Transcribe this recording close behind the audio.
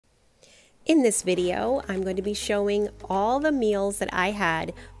In this video, I'm going to be showing all the meals that I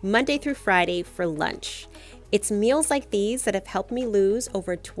had Monday through Friday for lunch. It's meals like these that have helped me lose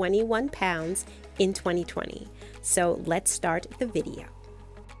over 21 pounds in 2020. So let's start the video.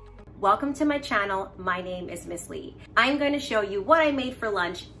 Welcome to my channel. My name is Miss Lee. I'm going to show you what I made for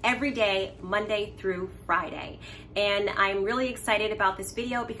lunch every day, Monday through Friday. And I'm really excited about this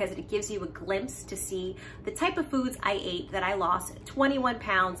video because it gives you a glimpse to see the type of foods I ate that I lost 21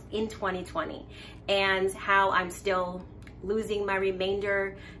 pounds in 2020 and how I'm still losing my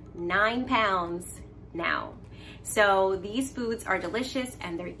remainder 9 pounds now. So these foods are delicious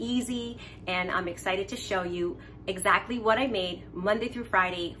and they're easy, and I'm excited to show you exactly what I made Monday through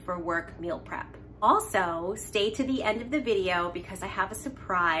Friday for work meal prep. Also, stay to the end of the video because I have a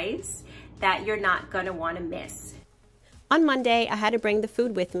surprise that you're not gonna wanna miss. On Monday, I had to bring the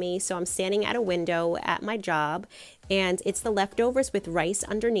food with me, so I'm standing at a window at my job, and it's the leftovers with rice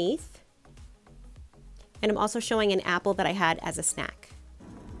underneath. And I'm also showing an apple that I had as a snack.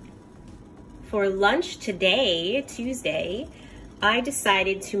 For lunch today, Tuesday, I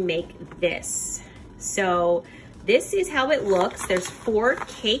decided to make this. So this is how it looks. There's 4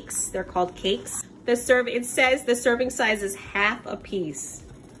 cakes. They're called cakes. It says the serving size is half a piece.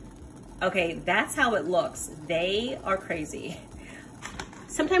 Okay, that's how it looks. They are crazy.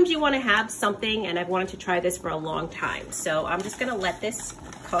 Sometimes you want to have something, and I've wanted to try this for a long time. So I'm just gonna let this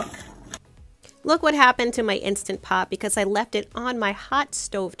cook. Look what happened to my Instant Pot because I left it on my hot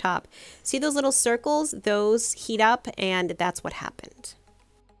stove top. See those little circles? Those heat up, and that's what happened.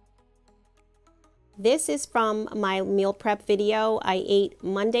 This is from my meal prep video. I ate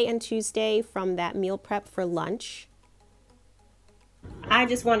Monday and Tuesday from that meal prep for lunch. I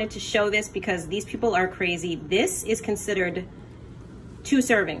just wanted to show this because these people are crazy. This is considered 2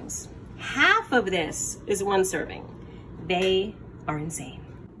 servings. Half of this is 1 serving. They are insane.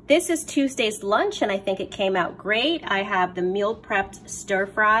 This is Tuesday's lunch, and I think it came out great. I have the meal prepped stir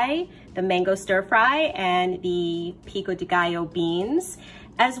fry, the mango stir fry, and the pico de gallo beans,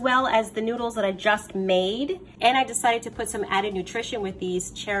 as well as the noodles that I just made. And I decided to put some added nutrition with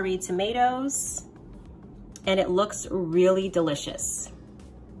these cherry tomatoes, and it looks really delicious.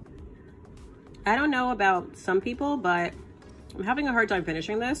 I don't know about some people, but I'm having a hard time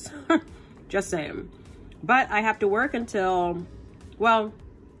finishing this. Just saying. But I have to work until, well,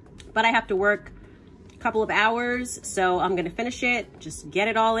 I have to work a couple of hours, so I'm gonna finish it, just get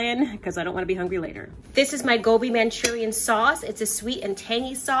it all in, because I don't wanna be hungry later. This is my gobi Manchurian sauce. It's a sweet and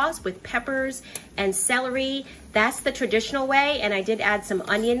tangy sauce with peppers and celery. That's the traditional way, and I did add some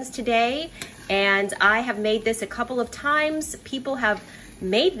onions today, and I have made this a couple of times. People have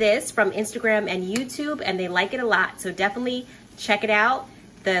made this from Instagram and YouTube, and they like it a lot, so definitely check it out.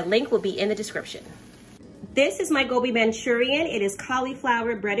 The link will be in the description. This is my gobi Manchurian. It is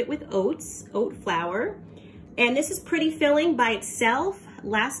cauliflower breaded with oat flour. And this is pretty filling by itself.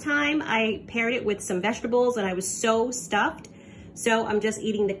 Last time I paired it with some vegetables and I was so stuffed. So I'm just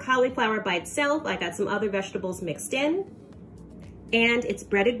eating the cauliflower by itself. I got some other vegetables mixed in. And it's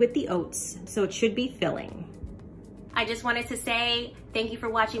breaded with the oats, so it should be filling. I just wanted to say thank you for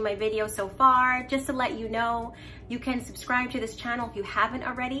watching my video so far. Just to let you know, you can subscribe to this channel if you haven't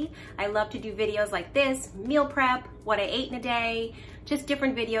already. I love to do videos like this, meal prep, what I ate in a day, just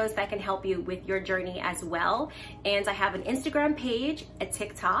different videos that can help you with your journey as well. And I have an Instagram page, a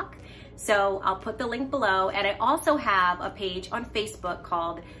TikTok, so I'll put the link below. And I also have a page on Facebook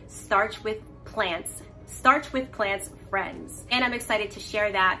called Starch with Plants Friends. And I'm excited to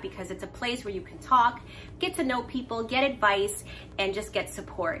share that because it's a place where you can talk, get to know people, get advice, and just get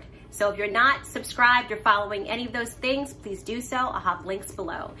support. So if you're not subscribed or following any of those things, please do so. I'll have links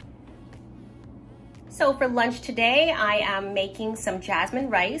below. So for lunch today, I am making some jasmine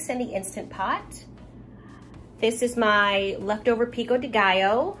rice in the Instant Pot. This is my leftover pico de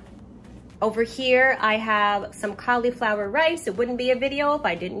gallo. Over here, I have some cauliflower rice. It wouldn't be a video if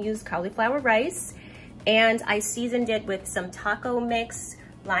I didn't use cauliflower rice. And I seasoned it with some taco mix,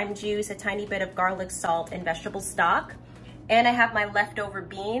 lime juice, a tiny bit of garlic salt, and vegetable stock. And I have my leftover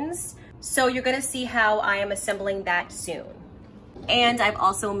beans. So you're gonna see how I am assembling that soon. And I've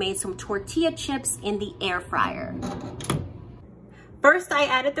also made some tortilla chips in the air fryer. First, I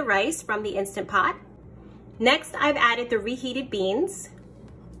added the rice from the Instant Pot. Next, I've added the reheated beans.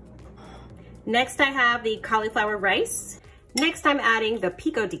 Next, I have the cauliflower rice. Next, I'm adding the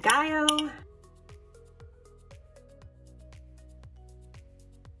pico de gallo.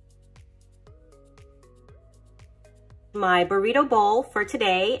 My burrito bowl for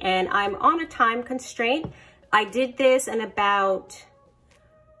today, and I'm on a time constraint. I did this in about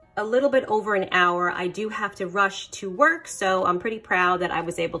a little bit over an hour. I do have to rush to work, so I'm pretty proud that I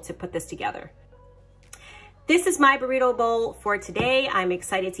was able to put this together. This is my burrito bowl for today. I'm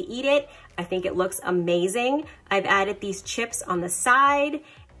excited to eat it. I think it looks amazing. I've added these chips on the side,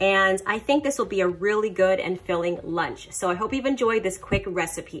 and I think this will be a really good and filling lunch. So I hope you've enjoyed this quick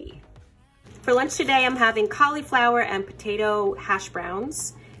recipe. For lunch today, I'm having cauliflower and potato hash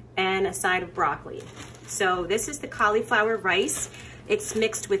browns and a side of broccoli. So this is the cauliflower rice. It's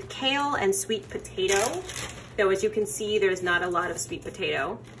mixed with kale and sweet potato. So as you can see, there's not a lot of sweet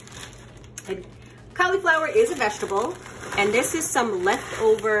potato. And cauliflower is a vegetable, and this is some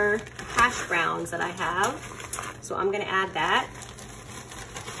leftover hash browns that I have. So I'm gonna add that.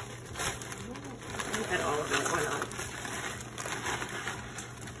 Add all of it, why not?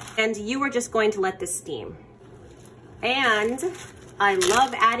 And you are just going to let this steam. And I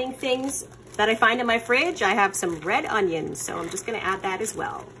love adding things that I find in my fridge. I have some red onions, so I'm just gonna add that as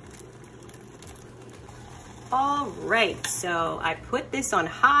well. All right, so I put this on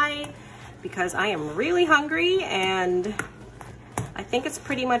high because I am really hungry, and I think it's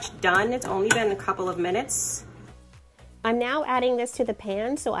pretty much done. It's only been a couple of minutes. I'm now adding this to the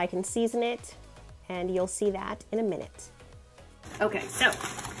pan so I can season it, and you'll see that in a minute. Okay, so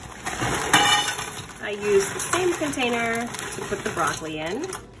I use the same container to put the broccoli in.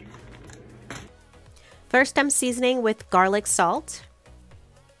 First, I'm seasoning with garlic salt.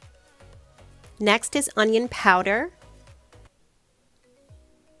 Next is onion powder.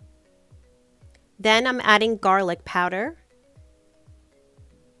 Then I'm adding garlic powder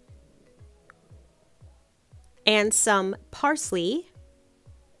and some parsley.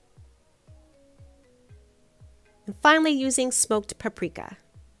 And finally using smoked paprika.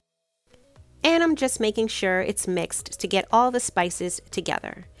 And I'm just making sure it's mixed to get all the spices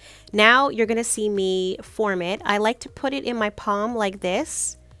together. Now you're gonna see me form it. I like to put it in my palm like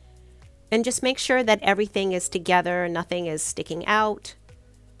this and just make sure that everything is together, nothing is sticking out.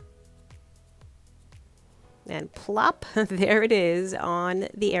 And plop, there it is on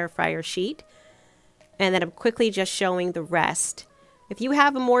the air fryer sheet. And then I'm quickly just showing the rest. If you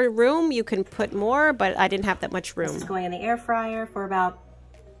have more room, you can put more, but I didn't have that much room. This is going in the air fryer for about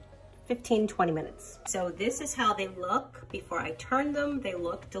 15-20 minutes. So this is how they look before I turn them. They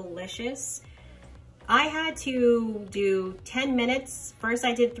look delicious. I had to do 10 minutes. First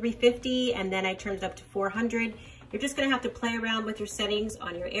I did 350 and then I turned it up to 400. You're just gonna have to play around with your settings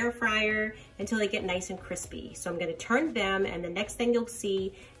on your air fryer until they get nice and crispy. So I'm gonna turn them, and the next thing you'll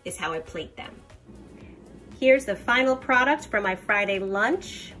see is how I plate them. Here's the final product for my Friday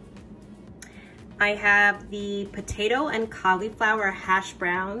lunch. I have the potato and cauliflower hash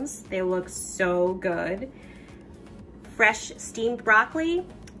browns. They look so good. Fresh steamed broccoli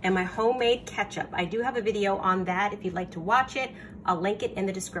and my homemade ketchup. I do have a video on that if you'd like to watch it. I'll link it in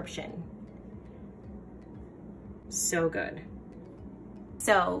the description. So good.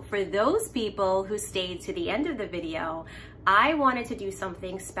 So for those people who stayed to the end of the video, I wanted to do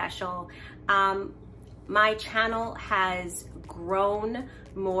something special. My channel has grown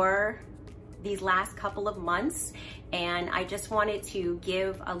more these last couple of months, and I just wanted to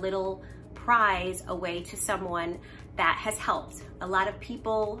give a little prize away to someone that has helped. A lot of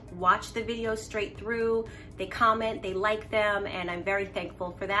people watch the videos straight through, they comment, they like them, and I'm very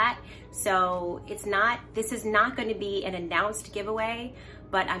thankful for that. So this is not going to be an announced giveaway,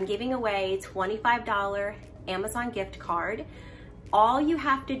 but I'm giving away a $25 Amazon gift card. All you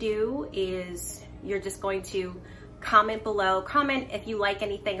have to do is you're just going to comment below. Comment if you like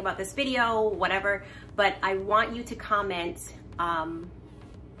anything about this video, whatever, but I want you to comment. I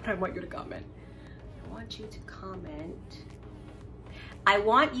want you to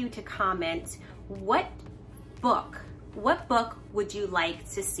comment what book would you like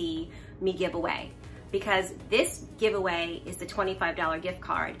to see me give away? Because this giveaway is the $25 gift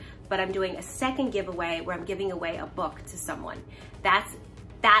card, but I'm doing a second giveaway where I'm giving away a book to someone. That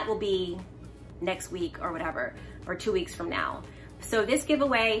will be next week or whatever, or 2 weeks from now. So this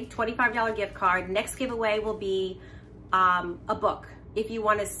giveaway, $25 gift card. Next giveaway will be a book. If you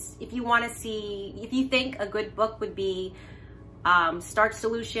think a good book would be Starch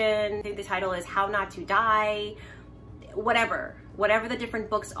Solution, I think the title is How Not to Die, whatever the different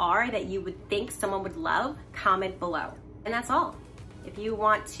books are that you would think someone would love, comment below. And that's all. If you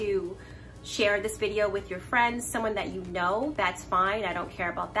want to share this video with your friends, someone that you know, that's fine. I don't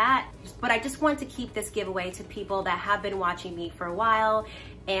care about that. But I just want to keep this giveaway to people that have been watching me for a while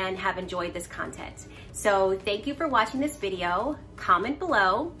and have enjoyed this content. So thank you for watching this video. Comment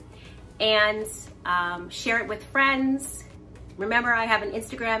below and share it with friends. Remember, I have an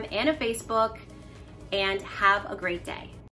Instagram and a Facebook, and have a great day.